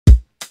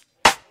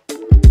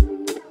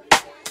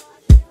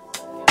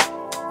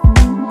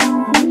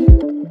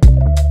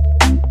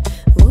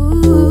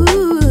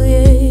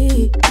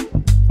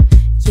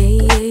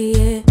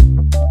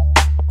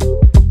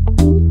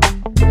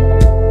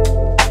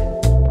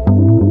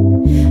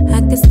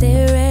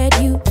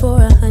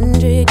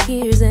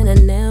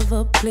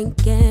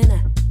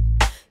blinking.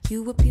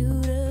 You were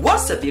beautiful.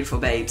 What's up, beautiful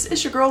babes?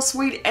 It's your girl,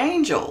 Sweet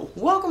Angel.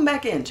 Welcome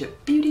back into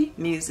beauty,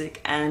 music,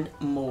 and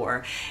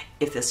more.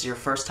 If this is your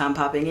first time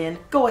popping in,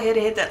 go ahead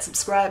and hit that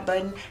subscribe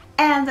button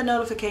and the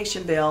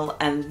notification bell,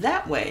 and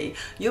that way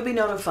you'll be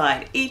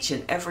notified each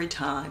and every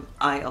time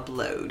I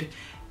upload.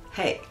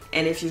 Hey,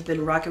 and if you've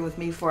been rocking with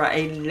me for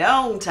a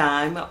long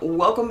time,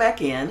 welcome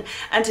back in.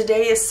 And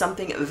today is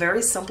something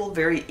very simple,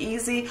 very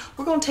easy.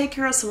 We're going to take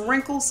care of some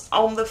wrinkles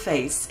on the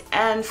face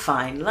and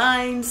fine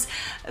lines.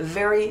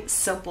 Very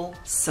simple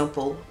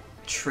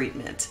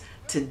treatment.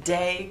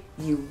 Today,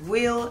 you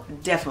will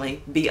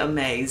definitely be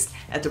amazed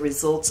at the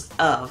results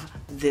of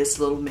this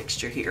little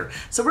mixture here.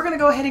 So we're going to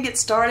go ahead and get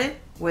started.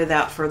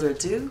 Without further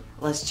ado,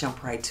 let's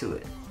jump right to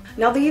it.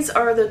 Now, these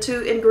are the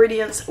two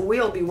ingredients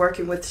we'll be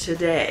working with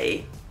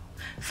today.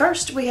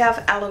 First, we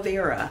have aloe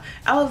vera.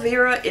 Aloe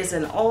vera is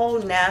an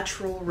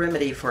all-natural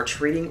remedy for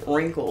treating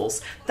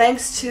wrinkles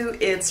thanks to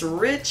its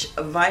rich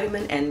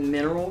vitamin and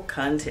mineral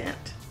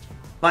content.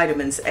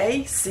 Vitamins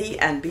A, C,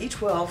 and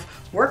B12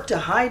 work to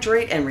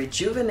hydrate and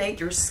rejuvenate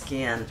your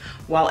skin,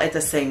 while at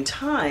the same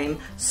time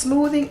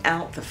smoothing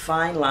out the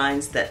fine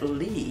lines that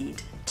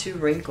lead to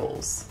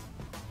wrinkles.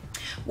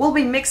 We'll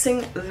be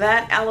mixing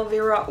that aloe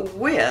vera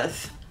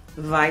with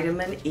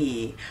vitamin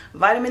E.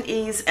 Vitamin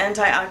E's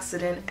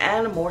antioxidant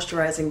and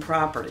moisturizing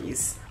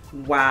properties.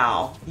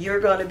 Wow, you're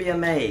going to be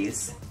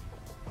amazed.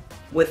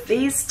 With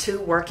these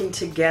two working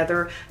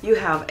together, you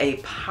have a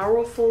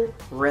powerful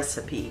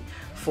recipe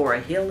for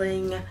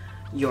healing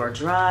your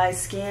dry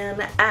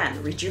skin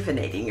and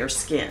rejuvenating your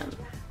skin.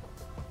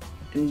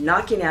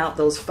 Knocking out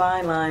those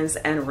fine lines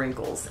and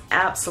wrinkles.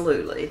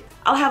 Absolutely.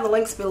 I'll have the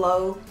links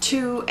below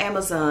to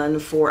Amazon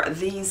for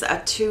these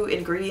two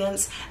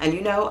ingredients. And you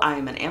know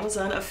I'm an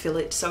Amazon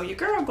affiliate, so your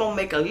girl gonna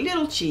make a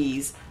little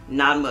cheese,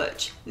 not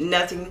much.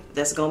 Nothing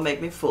that's gonna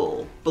make me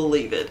full,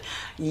 believe it.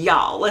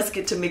 Y'all, let's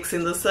get to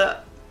mixing this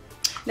up.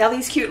 Now,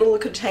 these cute little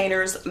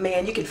containers,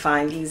 man, you can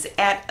find these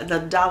at the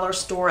dollar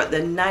store,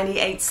 the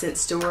 98-cent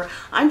store.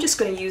 I'm just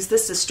going to use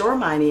this to store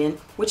mine in,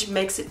 which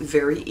makes it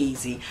very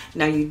easy.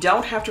 Now, you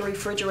don't have to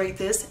refrigerate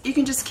this. You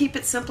can just keep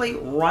it simply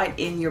right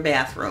in your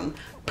bathroom.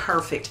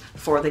 Perfect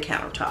for the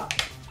countertop.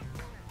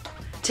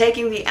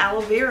 Taking the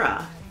aloe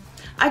vera,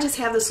 I just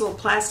have this little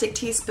plastic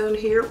teaspoon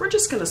here. We're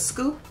just going to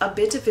scoop a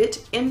bit of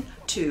it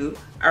into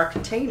our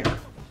container.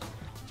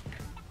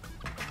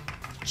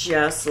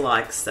 Just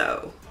like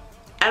so.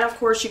 And of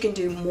course, you can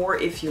do more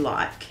if you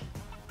like.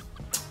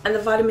 And the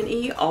vitamin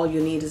E, all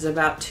you need is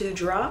about 2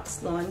 drops.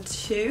 1,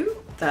 2,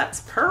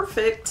 that's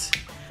perfect.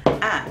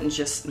 And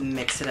just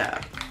mix it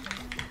up.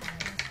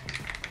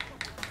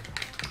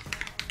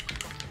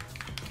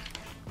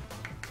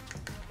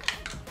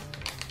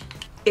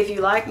 If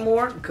you like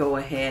more, go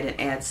ahead and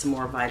add some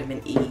more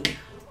vitamin E.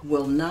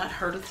 Will not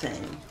hurt a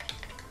thing.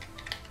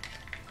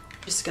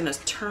 Just gonna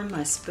turn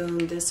my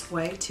spoon this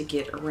way to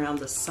get around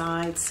the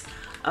sides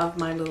of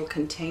my little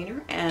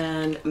container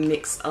and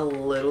mix a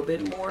little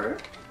bit more.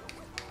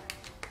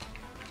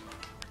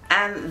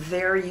 And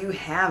there you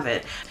have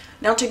it.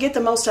 Now, to get the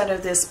most out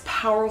of this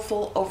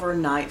powerful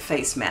overnight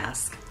face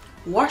mask,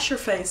 wash your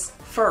face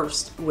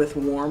first with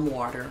warm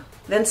water.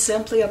 Then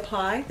simply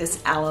apply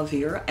this aloe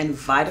vera and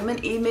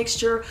vitamin E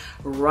mixture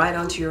right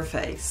onto your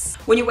face.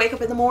 When you wake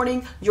up in the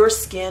morning, your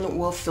skin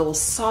will feel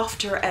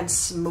softer and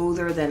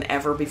smoother than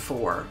ever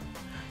before.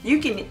 You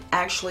can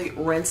actually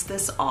rinse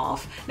this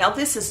off. Now,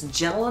 this is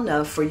gentle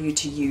enough for you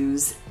to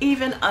use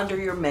even under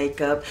your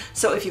makeup.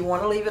 So if you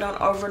want to leave it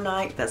on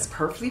overnight, that's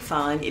perfectly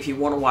fine. If you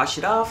want to wash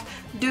it off,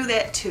 do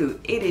that too.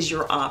 It is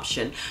your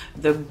option.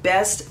 The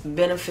best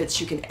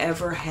benefits you can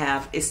ever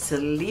have is to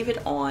leave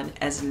it on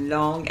as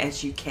long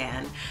as you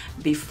can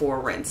before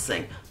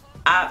rinsing.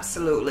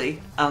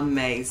 Absolutely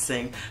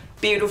amazing.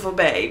 Beautiful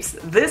babes,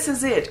 this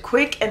is it.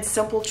 Quick and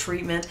simple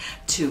treatment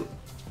to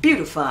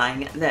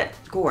beautifying that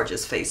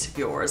gorgeous face of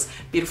yours.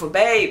 Beautiful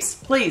babes,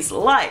 please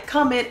like,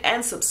 comment,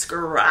 and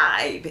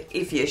subscribe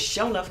if you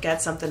sure enough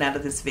got something out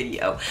of this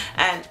video.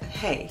 And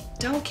hey,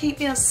 don't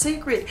keep me a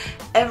secret.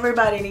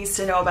 Everybody needs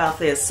to know about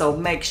this, so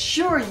make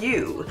sure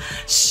you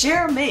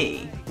share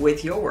me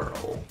with your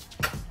world.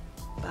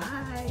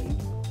 Bye.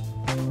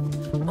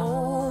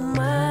 Oh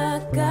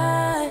my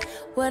God,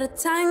 what a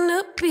time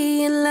to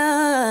be in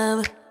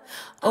love.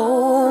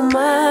 Oh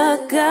my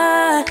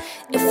God,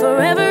 if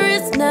forever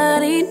is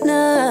not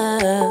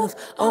enough.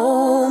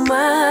 Oh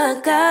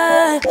my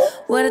God,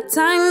 what a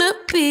time to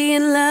be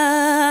in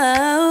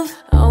love.